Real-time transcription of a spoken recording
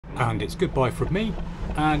and it's goodbye from me,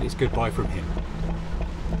 and it's goodbye from him.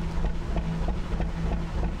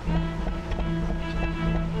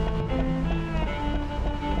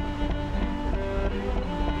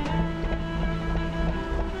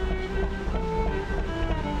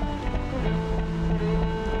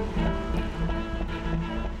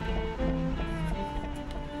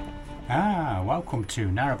 Welcome to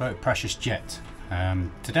Narrowboat Precious Jet.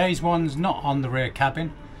 Today's one's not on the rear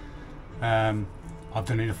cabin. I've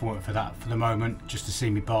done enough work for that for the moment, just to see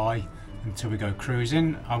me by until we go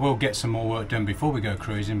cruising. I will get some more work done before we go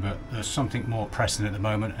cruising, but there's something more pressing at the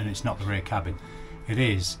moment, and it's not the rear cabin. It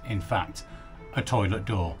is, in fact, a toilet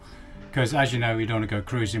door. Because as you know, you don't want to go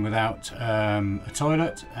cruising without a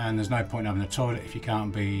toilet, and there's no point having a toilet if you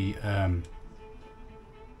can't be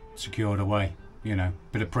secured away. You know,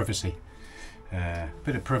 bit of privacy.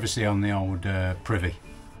 Bit of privacy on the old Privy.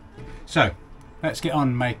 So let's get on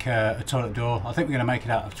and make a toilet door. I think we're going to make it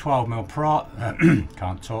out of 12mm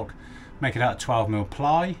can't talk. Make it out of 12mm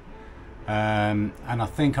ply, and I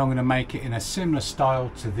think I'm going to make it in a similar style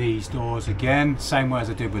to these doors again, same way as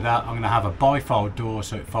I did with that. I'm going to have a bifold door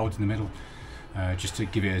so it folds in the middle, just to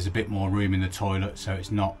give it as a bit more room in the toilet, so it's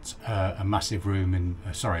not a massive room in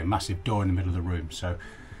a massive door in the middle of the room. So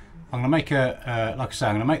I'm going to make a, like I say,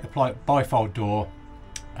 I'm going to make the bifold door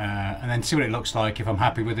and then see what it looks like. If I'm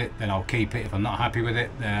happy with it, then I'll keep it. If I'm not happy with it,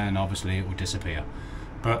 then obviously it will disappear.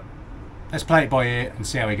 But let's play it by ear and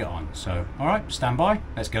see how we get on. So, alright, stand by,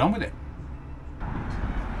 let's get on with it.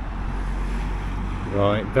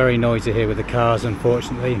 Right, very noisy here with the cars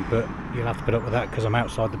unfortunately, but you'll have to put up with that because I'm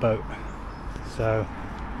outside the boat. So,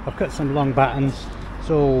 I've cut some long battens, it's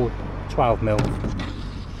all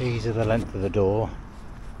 12mm. These are the length of the door.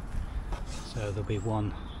 So there'll be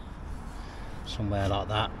one somewhere like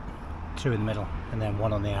that, two in the middle, and then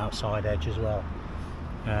one on the outside edge as well.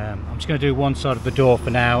 I'm just going to do one side of the door for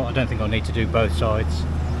now. I don't think I'll need to do both sides.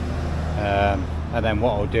 And then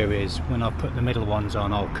what I'll do is, when I put the middle ones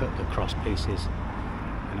on, I'll cut the cross pieces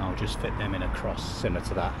and I'll just fit them in a cross similar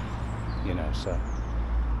to that, you know, so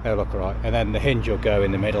they'll look alright. And then the hinge will go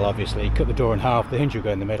in the middle, obviously. Cut the door in half, the hinge will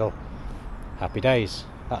go in the middle. Happy days.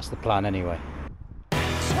 That's the plan anyway.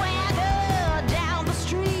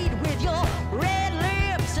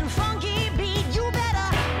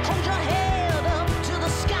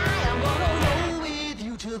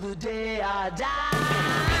 The day I die.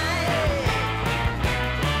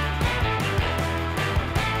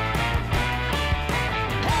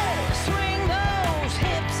 Hey, swing those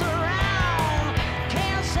hips around.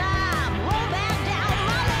 Can't stop, roll back down.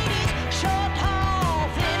 My ladies, short, tall,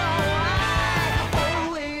 thin or wide,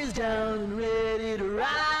 always down and ready to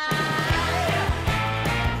ride.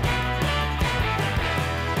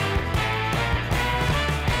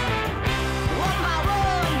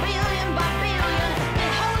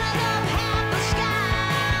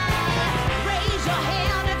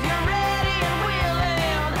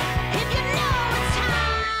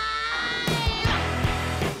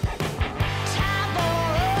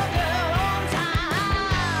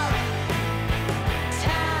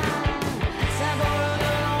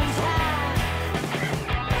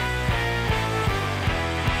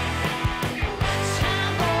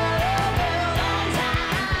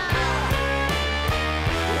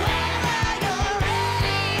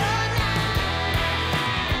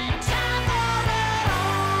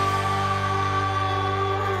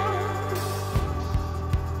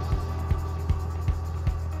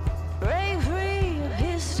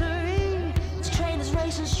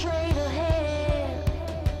 Straight ahead,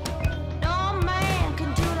 no man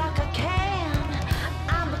can do like I can.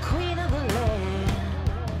 I'm the queen of the land.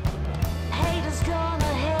 Haters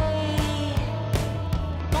gonna hate,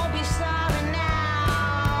 won't be sorry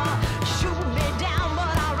now. Shoot me down,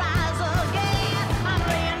 but I'll rise again. I'm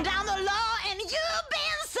laying down the law, and you've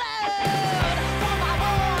been served. For my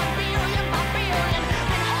 1 billion by billion,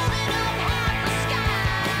 been holding up half the sky.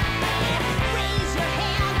 Raise your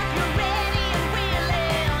hand if you're ready and willing.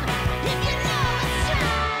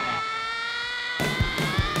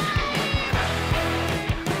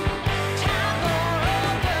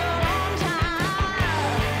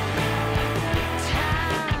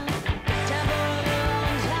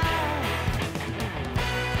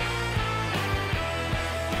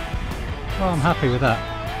 Well, I'm happy with that.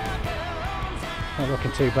 Not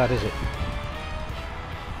looking too bad, is it?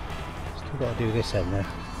 Still got to do this end there.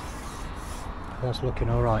 That's looking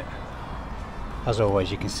alright. As always,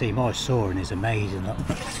 you can see my sawing is amazing. Look,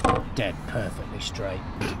 dead perfectly straight.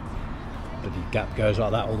 But the gap goes like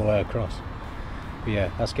that all the way across. But yeah,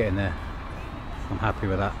 that's getting there. I'm happy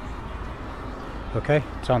with that. Okay,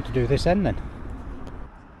 time to do this end then.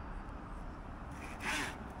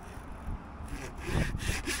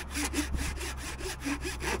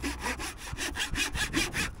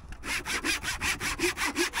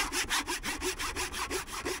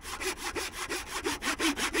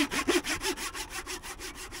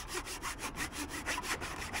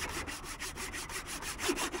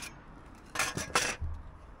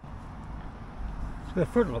 So the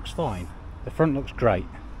front looks fine, the front looks great.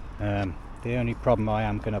 The only problem I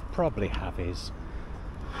am going to probably have is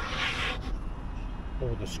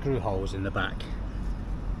all the screw holes in the back,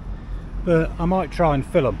 but I might try and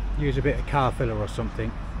fill them, use a bit of car filler or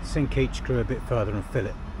something, sink each screw a bit further and fill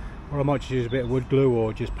it, or I might just use a bit of wood glue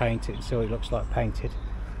or just paint it so it looks like painted.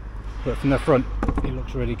 But from the front it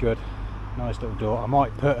looks really good. Nice little door. I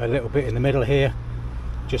might put a little bit in the middle here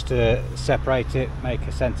just to separate it, make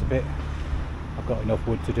a centre bit. I've got enough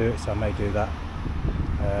wood to do it, so I may do that.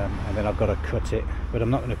 And then I've got to cut it, but I'm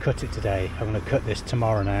not going to cut it today. I'm going to cut this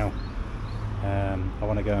tomorrow now. I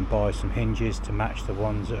want to go and buy some hinges to match the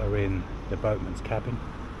ones that are in the boatman's cabin,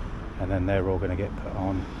 and then they're all going to get put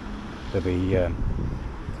on. There'll be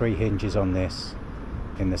 3 hinges on this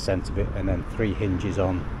in the centre bit, and then 3 hinges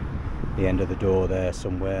on the end of the door there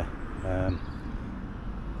somewhere. I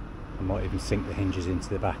might even sink the hinges into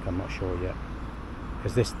the back, I'm not sure yet.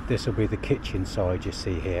 Because this will be the kitchen side you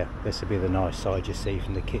see here. This will be the nice side you see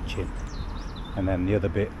from the kitchen. And then the other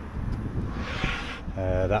bit,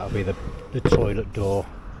 that'll be the toilet door.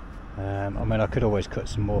 I mean, I could always cut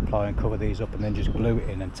some more ply and cover these up and then just glue it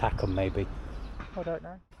in and tack them maybe. I don't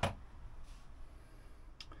know.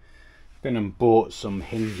 Been and bought some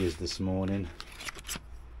hinges this morning.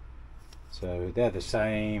 So they're the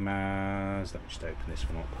same as, let me just open this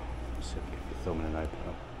one up. So get your thumb and open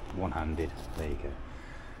up. One-handed, there you go.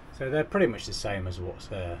 So they're pretty much the same as what's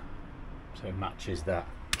there, so it matches that.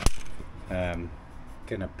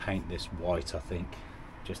 Gonna paint this white, I think,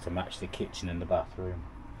 just to match the kitchen and the bathroom.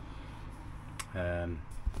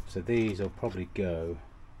 So these will probably go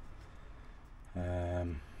I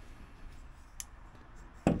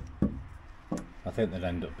think they'll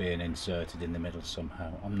end up being inserted in the middle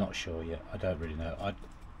somehow. I'm not sure yet, I don't really know.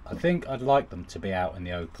 I think I'd like them to be out in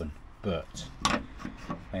the open, but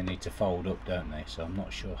they need to fold up, don't they? So I'm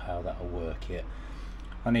not sure how that'll work yet.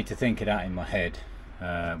 I need to think it out in my head,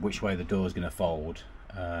 which way the door's going to fold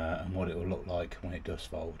and what it will look like when it does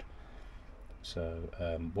fold. So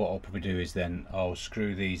what I'll probably do is then I'll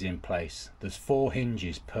screw these in place. There's 4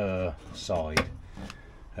 hinges per side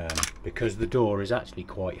because the door is actually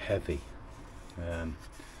quite heavy.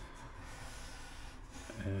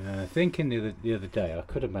 Thinking the other day I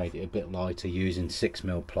could have made it a bit lighter using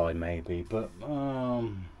 6mm ply maybe, but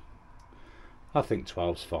I think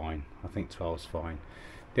 12's fine. I think 12's fine.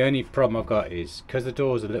 The only problem I've got is because the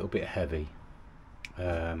door's a little bit heavy,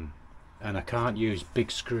 and I can't use big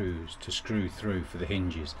screws to screw through for the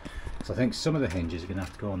hinges, so I think some of the hinges are going to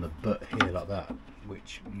have to go on the butt here like that,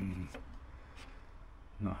 which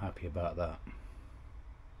not happy about that.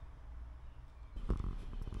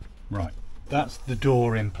 Right, that's the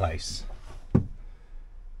door in place. I'm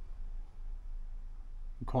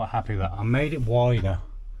quite happy with that. I made it wider,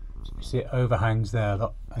 so you see it overhangs there,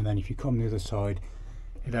 look, and then if you come the other side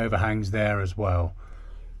it overhangs there as well.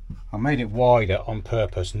 I made it wider on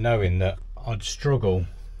purpose, knowing that I'd struggle.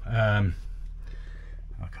 I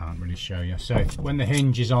can't really show you. So when the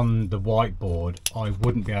hinge is on the whiteboard, I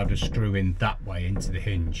wouldn't be able to screw in that way into the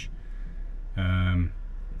hinge,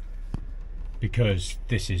 because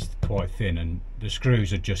this is quite thin and the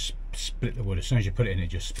screws would just split the wood. As soon as you put it in, it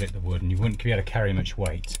just split the wood and you wouldn't be able to carry much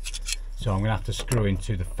weight. So I'm going to have to screw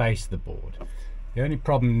into the face of the board. The only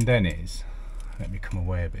problem then is, let me come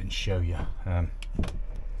away a bit and show you.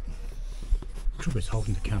 Trouble is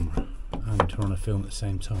holding the camera and trying to film at the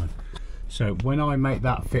same time. So when I make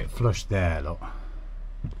that fit flush there, look,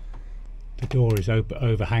 the door is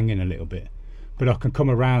overhanging a little bit, but I can come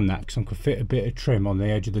around that because I can fit a bit of trim on the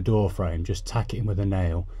edge of the door frame, just tack it in with a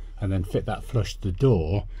nail and then fit that flush to the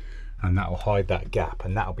door, and that will hide that gap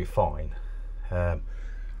and that'll be fine. And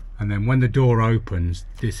then when the door opens,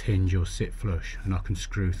 this hinge will sit flush and I can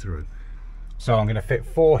screw through. So I'm going to fit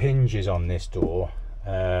 4 hinges on this door,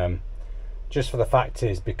 just for the fact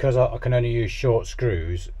is, because I can only use short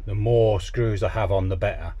screws, the more screws I have on the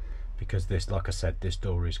better, because this, like I said, this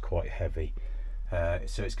door is quite heavy.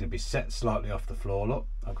 So it's going to be set slightly off the floor. Look,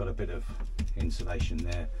 I've got a bit of insulation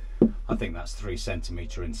there. I think that's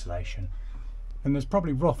 3cm insulation, and there's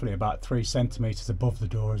probably roughly about 3 centimeters above the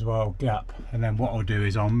door as well, gap. And then what I'll do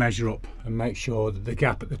is I'll measure up and make sure that the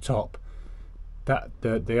gap at the top, that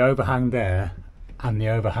the overhang there and the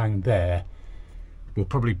overhang there will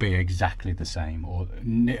probably be exactly the same, or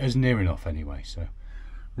as near enough anyway. So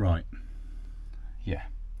right, yeah.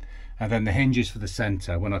 And then the hinges for the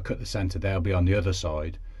centre, when I cut the centre, they'll be on the other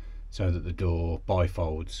side, so that the door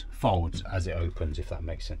folds as it opens, if that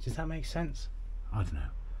makes sense. Does that make sense? I don't know.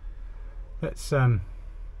 Let's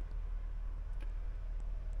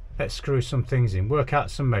screw some things in, work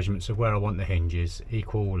out some measurements of where I want the hinges,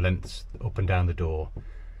 equal lengths up and down the door,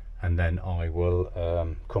 and then I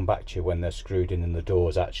will come back to you when they're screwed in and the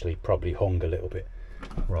door's actually probably hung a little bit.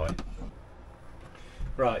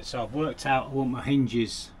 Right, so I've worked out I want my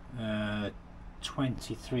hinges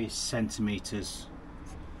 23 centimetres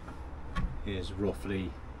is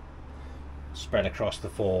roughly spread across the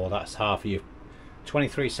four. That's half of your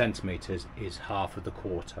 23 centimetres is half of the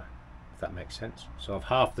quarter, if that makes sense. So I've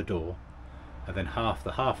half the door, and then half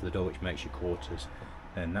of the door, which makes your quarters,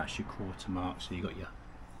 and that's your quarter mark. So you got your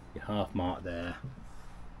half mark there,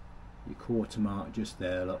 your quarter mark just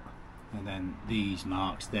there, look, and then these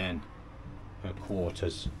marks then are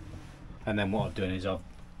quarters. And then what I've done is I've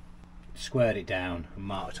squared it down and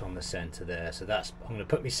marked on the centre there. So that's, I'm going to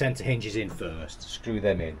put my centre hinges in first, screw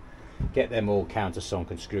them in, get them all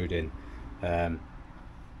countersunk and screwed in, and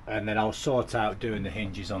then I'll sort out doing the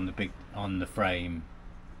hinges on the frame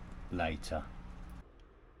later.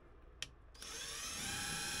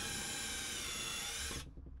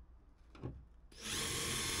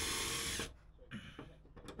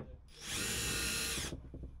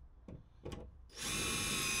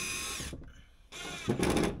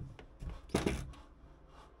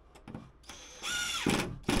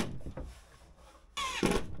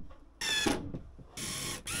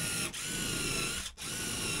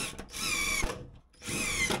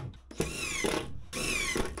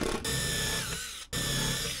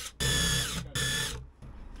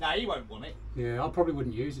 No, you won't want it. Yeah, I probably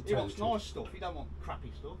wouldn't use it. He wants nice stuff, you don't want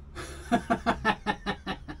crappy stuff.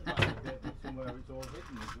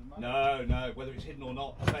 No, whether it's hidden or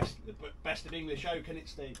not, the best of English oak, isn't it,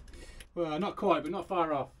 Steve? Well, not quite, but not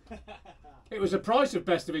far off. It was the price of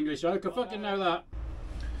best of English oak, I fucking know that.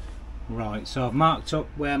 Right, so I've marked up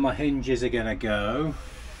where my hinges are going to go.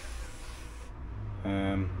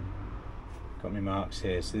 Got my marks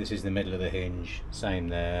here, so this is the middle of the hinge, same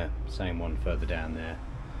there, same one further down there.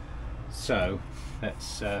 So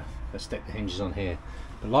let's stick the hinges on here.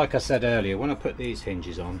 But like I said earlier, when I put these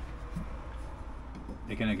hinges on,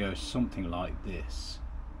 they're going to go something like this.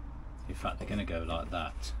 In fact, they're going to go like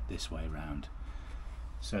that, this way round,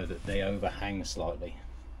 so that they overhang slightly.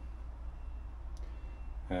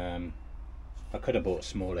 I could have bought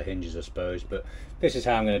smaller hinges, I suppose, but this is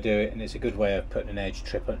how I'm going to do it, and it's a good way of putting an edge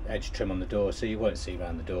trim on the door, so you won't see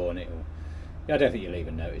around the door, and it'll. I don't think you'll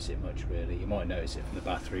even notice it much, really. You might notice it from the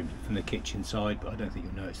bathroom, from the kitchen side, but I don't think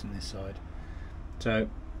you'll notice it on this side. So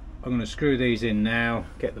I'm going to screw these in now,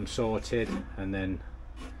 get them sorted, and then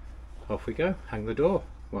off we go. Hang the door.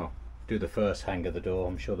 Well, do the first hang of the door.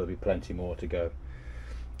 I'm sure there'll be plenty more to go.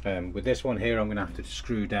 With this one here, I'm going to have to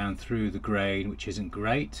screw down through the grain, which isn't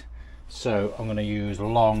great. So I'm going to use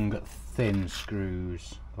long, thin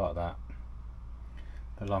screws like that.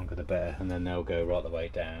 The longer the better, and then they'll go right the way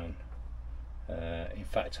down. In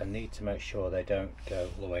fact, I need to make sure they don't go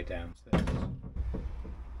all the way down. So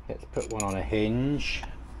let's put one on a hinge.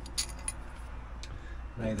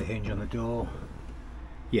 Lay the hinge on the door.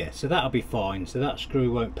 Yeah, so that'll be fine. So that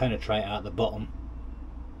screw won't penetrate out the bottom.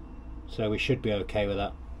 So we should be okay with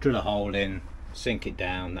that. Drill a hole in, sink it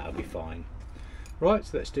down, that'll be fine. Right,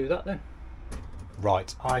 so let's do that then.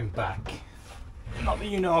 Right, I'm back. Not that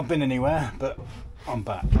you know I've been anywhere, but I'm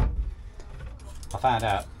back. I found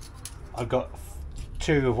out I've got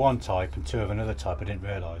 2 of one type and 2 of another type. I didn't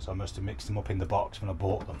realise. I must have mixed them up in the box when I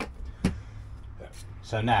bought them.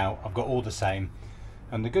 So now I've got all the same.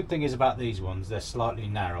 And the good thing is about these ones, they're slightly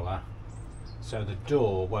narrower. So the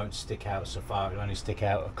door won't stick out so far. It'll only stick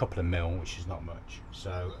out a couple of mil, which is not much.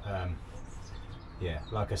 So yeah,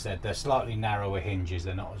 like I said, they're slightly narrower hinges.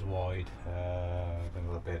 They're not as wide. A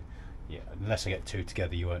little bit. Yeah, unless I get 2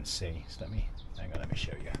 together, you won't see. So hang on, let me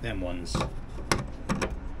show you. Them ones.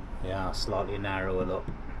 Yeah, slightly narrower, look.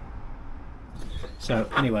 So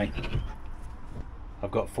anyway,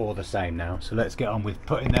 I've got 4 the same now, so let's get on with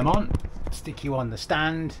putting them on. Stick you on the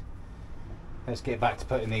stand. Let's get back to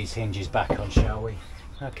putting these hinges back on, shall we?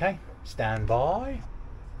 Okay, stand by.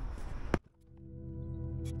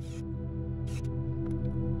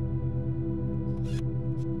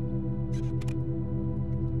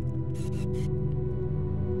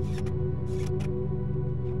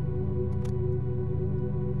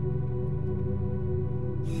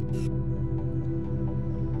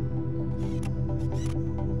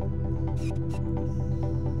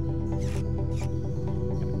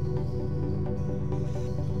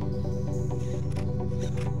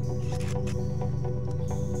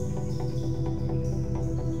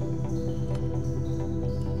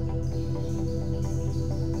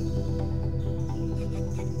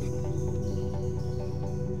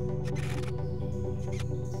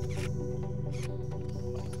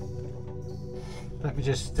 Let me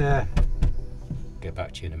just get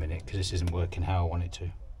back to you in a minute, because this isn't working how I want it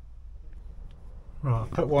to. Right,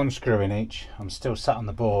 I've put one screw in each. I'm still sat on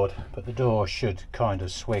the board, but the door should kind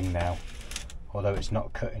of swing now, although it's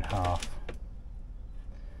not cut in half.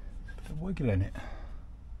 Bit of wiggle in it.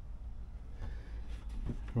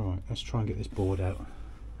 Right, let's try and get this board out.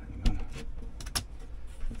 Hang on.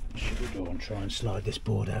 Shut the door and try and slide this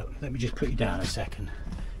board out. Let me just put you down a second.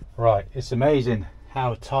 Right, it's amazing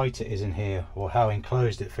how tight it is in here, or how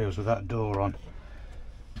enclosed it feels with that door on.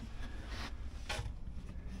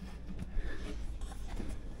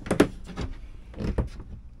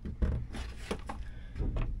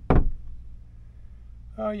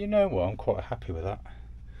 Oh, you know what? I'm quite happy with that.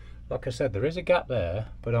 Like I said, there is a gap there,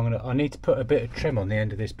 but I need to put a bit of trim on the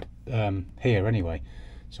end of this here anyway,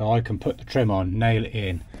 so I can put the trim on, nail it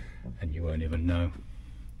in, and you won't even know.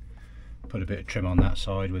 Put a bit of trim on that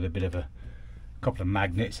side with a bit of a couple of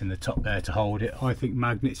magnets in the top there to hold it. I think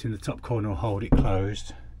magnets in the top corner will hold it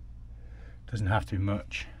closed. Doesn't have to be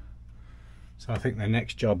much. So I think the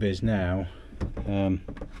next job is now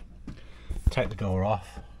take the door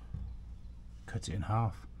off. Cut it in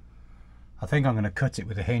half. I think I'm going to cut it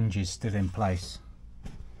with the hinges still in place.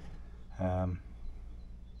 Yeah.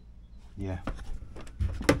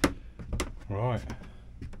 Right.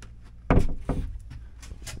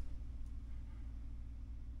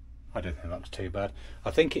 I don't think that's too bad.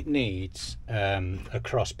 I think it needs a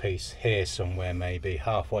cross piece here somewhere, maybe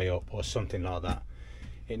halfway up or something like that.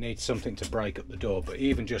 It needs something to break up the door, but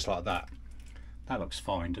even just like that, that looks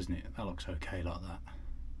fine, doesn't it? That looks okay like that.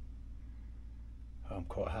 I'm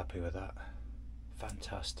quite happy with that.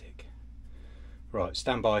 Fantastic. Right,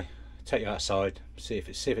 stand by, take you outside, see if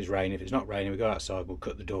it's raining. If it's not raining, we go outside, we'll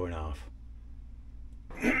cut the door in half.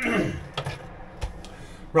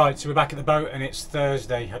 Right, so we're back at the boat and it's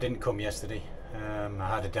Thursday. I didn't come yesterday. I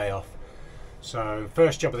had a day off. So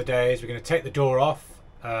first job of the day is we're going to take the door off.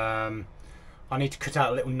 I need to cut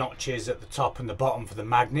out little notches at the top and the bottom for the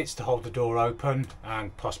magnets to hold the door open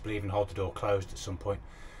and possibly even hold the door closed at some point.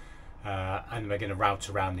 And we're going to route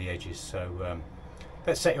around the edges. So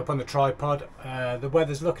let's set it up on the tripod. The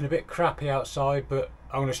weather's looking a bit crappy outside, but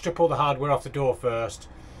I'm going to strip all the hardware off the door first.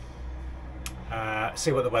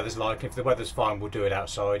 See what the weather's like. If the weather's fine, we'll do it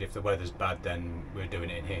outside. If the weather's bad, then we're doing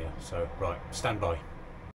it in here. So right, stand by.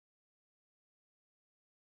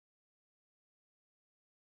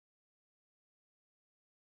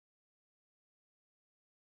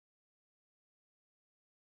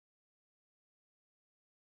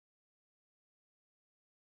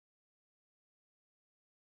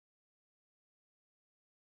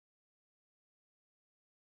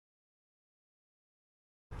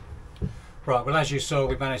 Right, well, as you saw,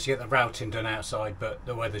 we managed to get the routing done outside, but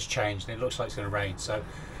the weather's changed and it looks like it's going to rain, so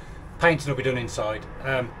painting will be done inside.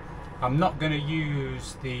 I'm not going to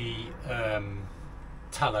use the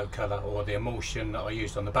tallow colour or the emulsion that I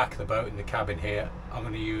used on the back of the boat in the cabin here. I'm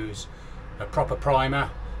going to use a proper primer,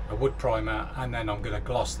 a wood primer, and then I'm going to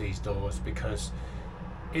gloss these doors, because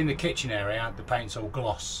in the kitchen area the paint's all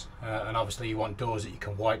gloss, and obviously you want doors that you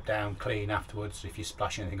can wipe down clean afterwards if you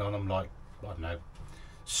splash anything on them, like, I don't know,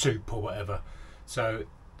 soup or whatever. So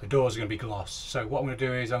the doors are going to be gloss. So what I'm going to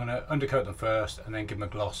do is I'm going to undercoat them first and then give them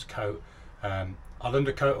a gloss coat. I'll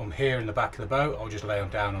undercoat them here in the back of the boat. I'll just lay them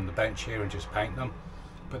down on the bench here and just paint them.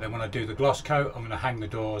 But then when I do the gloss coat, I'm going to hang the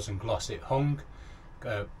doors and gloss it hung.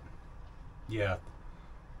 Yeah.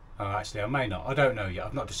 Actually, I may not. I don't know yet.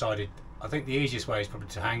 I've not decided. I think the easiest way is probably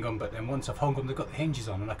to hang them, but then once I've hung them, they've got the hinges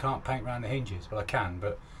on and I can't paint around the hinges. Well, I can,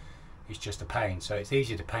 but it's just a pain. So it's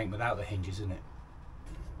easier to paint without the hinges, isn't it?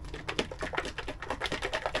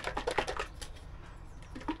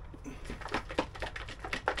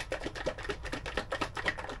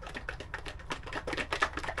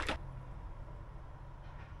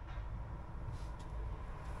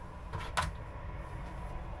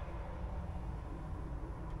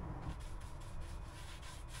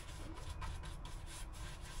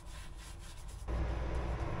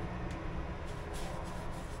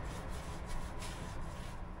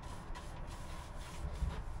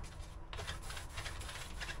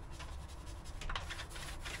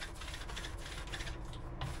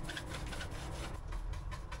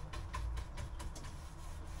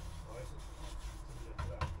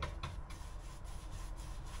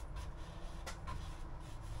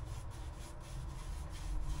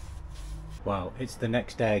 Well, it's the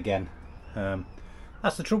next day again.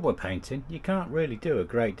 That's the trouble with painting. You can't really do a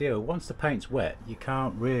great deal. Once the paint's wet, you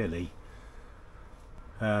can't really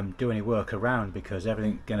do any work around, because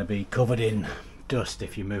everything's going to be covered in dust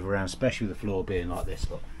if you move around, especially with the floor being like this.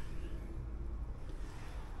 Look.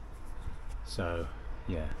 So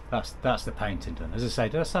yeah, that's the painting done. As I say,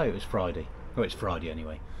 did I say it was Friday? Oh, it's Friday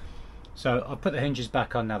anyway. So I've put the hinges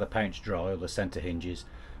back on now, the paint's dry, or the centre hinges.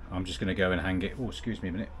 I'm just going to go and hang it. Oh, excuse me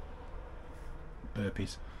a minute.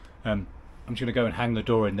 Burpees. I'm just going to go and hang the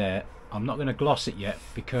door in there. I'm not going to gloss it yet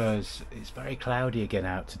because it's very cloudy again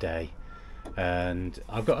out today, and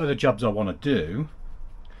I've got other jobs I want to do.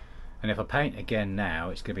 And if I paint again now,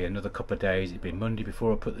 it's going to be another couple of days. It'll be Monday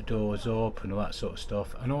before I put the doors up and all that sort of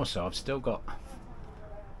stuff. And also I've still got,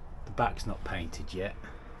 the back's not painted yet.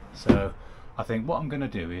 So I think what I'm going to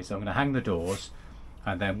do is I'm going to hang the doors,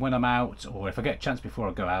 and then when I'm out, or if I get a chance before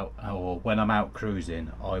I go out, or when I'm out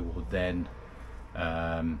cruising, I will then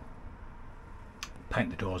paint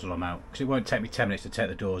the doors while I'm out, because it won't take me 10 minutes to take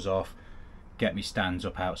the doors off, get me stands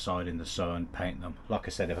up outside in the sun, paint them. Like I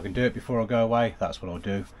said, if I can do it before I go away, that's what I'll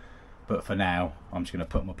do. But for now, I'm just going to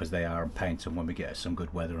put them up as they are and paint them when we get some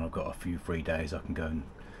good weather and I've got a few free days. I can go and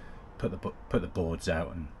put the boards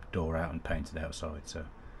out and door out and paint it outside. So,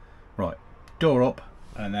 right, door up,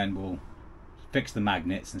 and then we'll fix the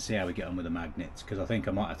magnets and see how we get on with the magnets, because I think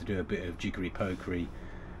I might have to do a bit of jiggery pokery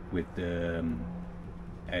with the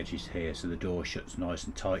edges here so the door shuts nice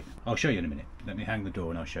and tight. I'll show you in a minute. Let me hang the door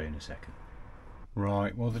and I'll show you in a second.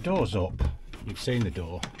 Right, well, the door's up. You've seen the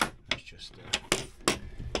door. It's just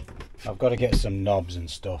I've got to get some knobs and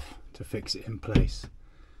stuff to fix it in place.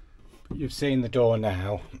 But you've seen the door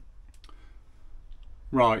now.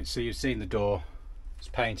 Right, so you've seen the door. It's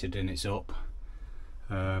painted and it's up.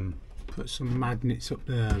 Put some magnets up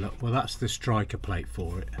there. Look, well, that's the striker plate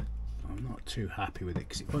for it. I'm not too happy with it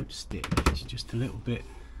because it won't stick. It's just a little bit,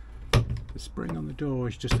 the spring on the door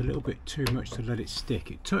is just a little bit too much to let it stick.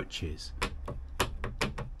 It touches,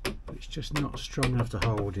 but it's just not strong enough to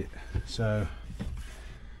hold it. So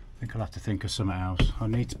I think I'll have to think of something else. I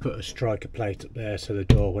need to put a striker plate up there so the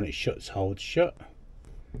door, when it shuts, holds shut.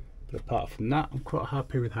 But apart from that, I'm quite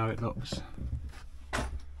happy with how it looks. I'm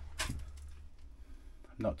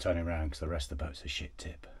not turning around because the rest of the boat's a shit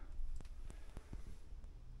tip.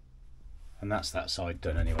 And that's that side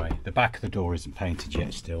done anyway. The back of the door isn't painted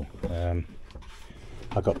yet still.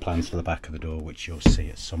 I've got plans for the back of the door which you'll see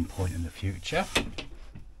at some point in the future.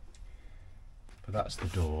 But that's the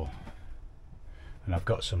door. And I've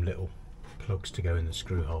got some little plugs to go in the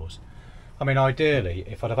screw holes. I mean, ideally,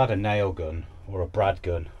 if I'd have had a nail gun or a brad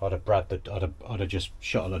gun, I'd have just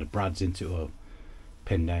shot a lot of brads into it, or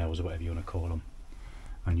pin nails or whatever you want to call them.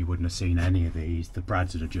 And you wouldn't have seen any of these. The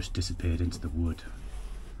brads would have just disappeared into the wood.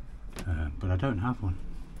 But I don't have one.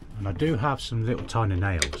 And I do have some little tiny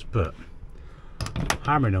nails, but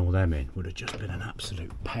hammering all them in would have just been an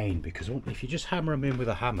absolute pain, because if you just hammer them in with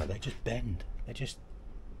a hammer, they just bend. They're just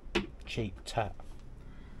cheap tat.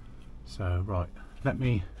 So, right, let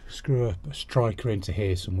me screw a striker into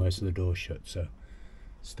here somewhere so the door's shut, so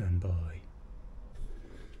stand by.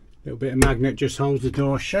 Little bit of magnet just holds the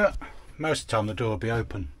door shut. Most of the time the door will be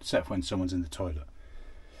open, except when someone's in the toilet.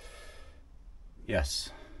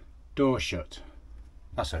 Yes, door shut.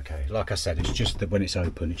 That's okay. Like I said, it's just that when it's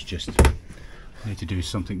open, it's just, I need to do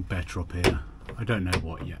something better up here. I don't know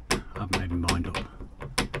what yet. I haven't made my mind up.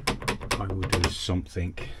 I will do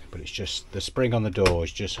something, but it's just the spring on the door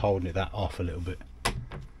is just holding that off a little bit.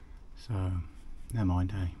 So, never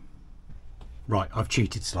mind, eh? Right, I've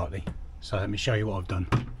cheated slightly. So let me show you what I've done.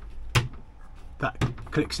 That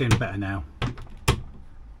clicks in better now.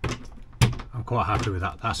 I'm quite happy with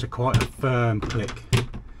that. That's quite a firm click.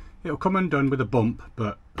 It'll come undone with a bump,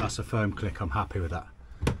 but that's a firm click. I'm happy with that.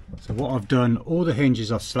 So what I've done, all the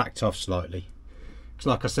hinges I've slacked off slightly. Because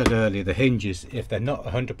like I said earlier, the hinges, if they're not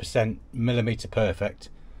 100% millimetre perfect,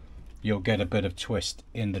 you'll get a bit of twist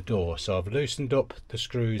in the door. So I've loosened up the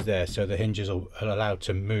screws there so the hinges are allowed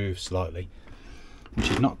to move slightly, which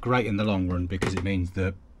is not great in the long run because it means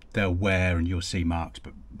that they'll wear and you'll see marks,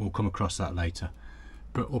 but we'll come across that later.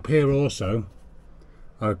 But up here also,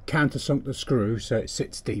 I've countersunk the screw so it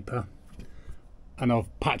sits deeper, and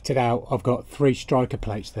I've packed it out. I've got 3 striker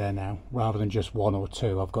plates there now rather than just 1 or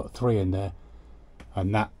 2. I've got 3 in there,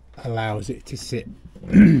 and that allows it to sit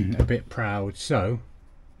a bit proud. So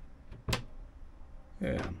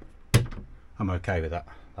yeah, I'm okay with that.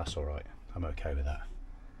 That's all right. I'm okay with that.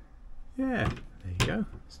 Yeah, there you go.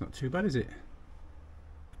 It's not too bad, is it?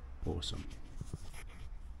 Awesome.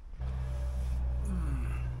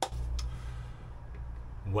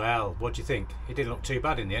 Well, what do you think? It didn't look too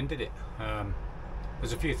bad in the end, did it?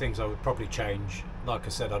 There's a few things I would probably change. Like I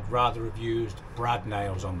said, I'd rather have used brad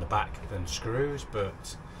nails on the back than screws,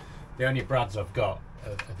 but the only brads I've got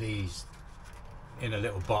are these in a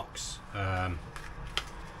little box. I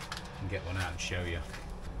can get one out and show you.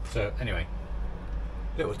 So anyway,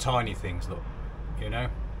 little tiny things, look, you know.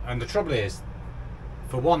 And the trouble is,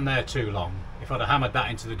 for one, they're too long. If I'd have hammered that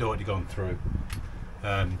into the door, it'd have gone through.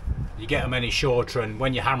 You get them any shorter, and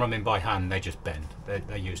when you hammer them in by hand, they just bend.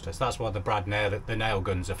 They're useless. That's why the nail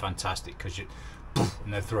guns are fantastic, because you poof,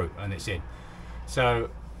 and they're through and it's in. So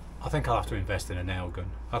I think I'll have to invest in a nail gun.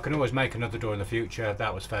 I can always make another door in the future.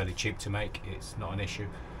 That was fairly cheap to make. It's not an issue.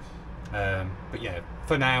 But yeah,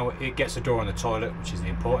 for now it gets a door on the toilet, which is the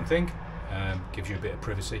important thing. Gives you a bit of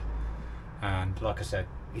privacy, and like I said,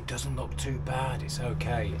 it doesn't look too bad. It's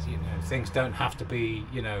okay. You know, things don't have to be,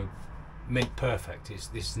 you know, mint perfect. This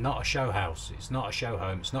is not a show house. It's not a show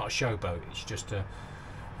home. It's not a show boat. It's just a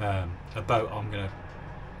boat I'm gonna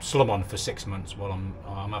slum on for 6 months while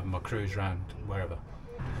I'm having my cruise around wherever.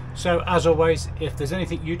 So as always, if there's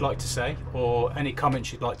anything you'd like to say or any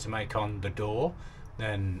comments you'd like to make on the door,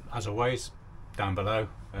 then as always, down below.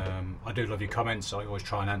 I do love your comments. I always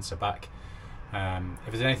try and answer back.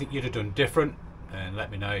 If there's anything you'd have done different, then let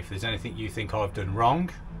me know. If there's anything you think I've done wrong,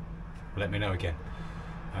 let me know again.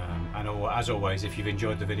 And as always, if you've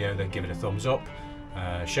enjoyed the video, then give it a thumbs up,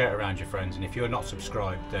 share it around your friends, and if you're not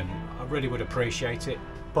subscribed, then I really would appreciate it.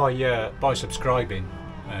 By subscribing,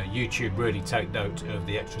 YouTube really take note of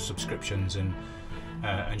the extra subscriptions and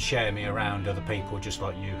share me around other people just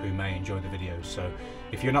like you who may enjoy the videos. So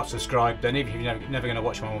if you're not subscribed, then if you're never going to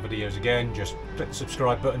watch my more videos again, just click the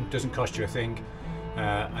subscribe button. Doesn't cost you a thing,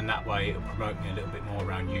 and that way it'll promote me a little bit more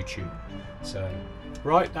around YouTube. So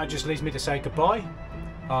right, that just leaves me to say goodbye.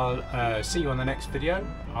 I'll see you on the next video.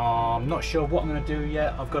 I'm not sure what I'm going to do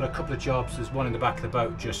yet. I've got a couple of jobs. There's one in the back of the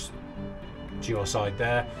boat just to your side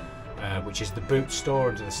there, which is the boot store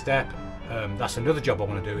under the step. That's another job I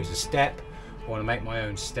want to do, is a step. I want to make my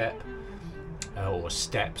own step, or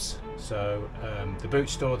steps. So the boot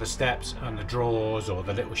store, the steps, and the drawers, or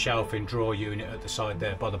the little shelving drawer unit at the side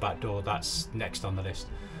there by the back door, that's next on the list.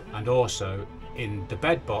 And also in the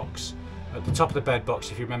bed box, at the top of the bed box,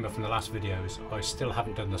 if you remember from the last videos, I still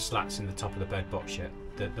haven't done the slats in the top of the bed box yet.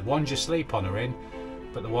 The ones you sleep on are in,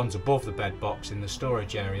 but the ones above the bed box in the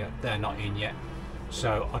storage area, they're not in yet.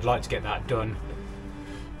 So I'd like to get that done.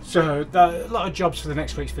 So a lot of jobs for the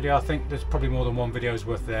next week's video. I think there's probably more than one video's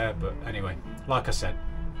worth there, but anyway, like I said,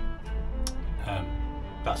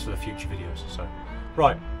 that's for the future videos. So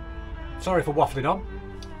right, sorry for waffling on.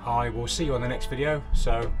 I will see you on the next video.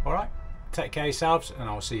 So alright, take care of yourselves, and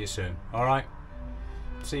I'll see you soon. Alright,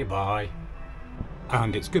 see you, bye.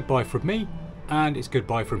 And it's goodbye from me, and it's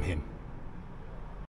goodbye from him.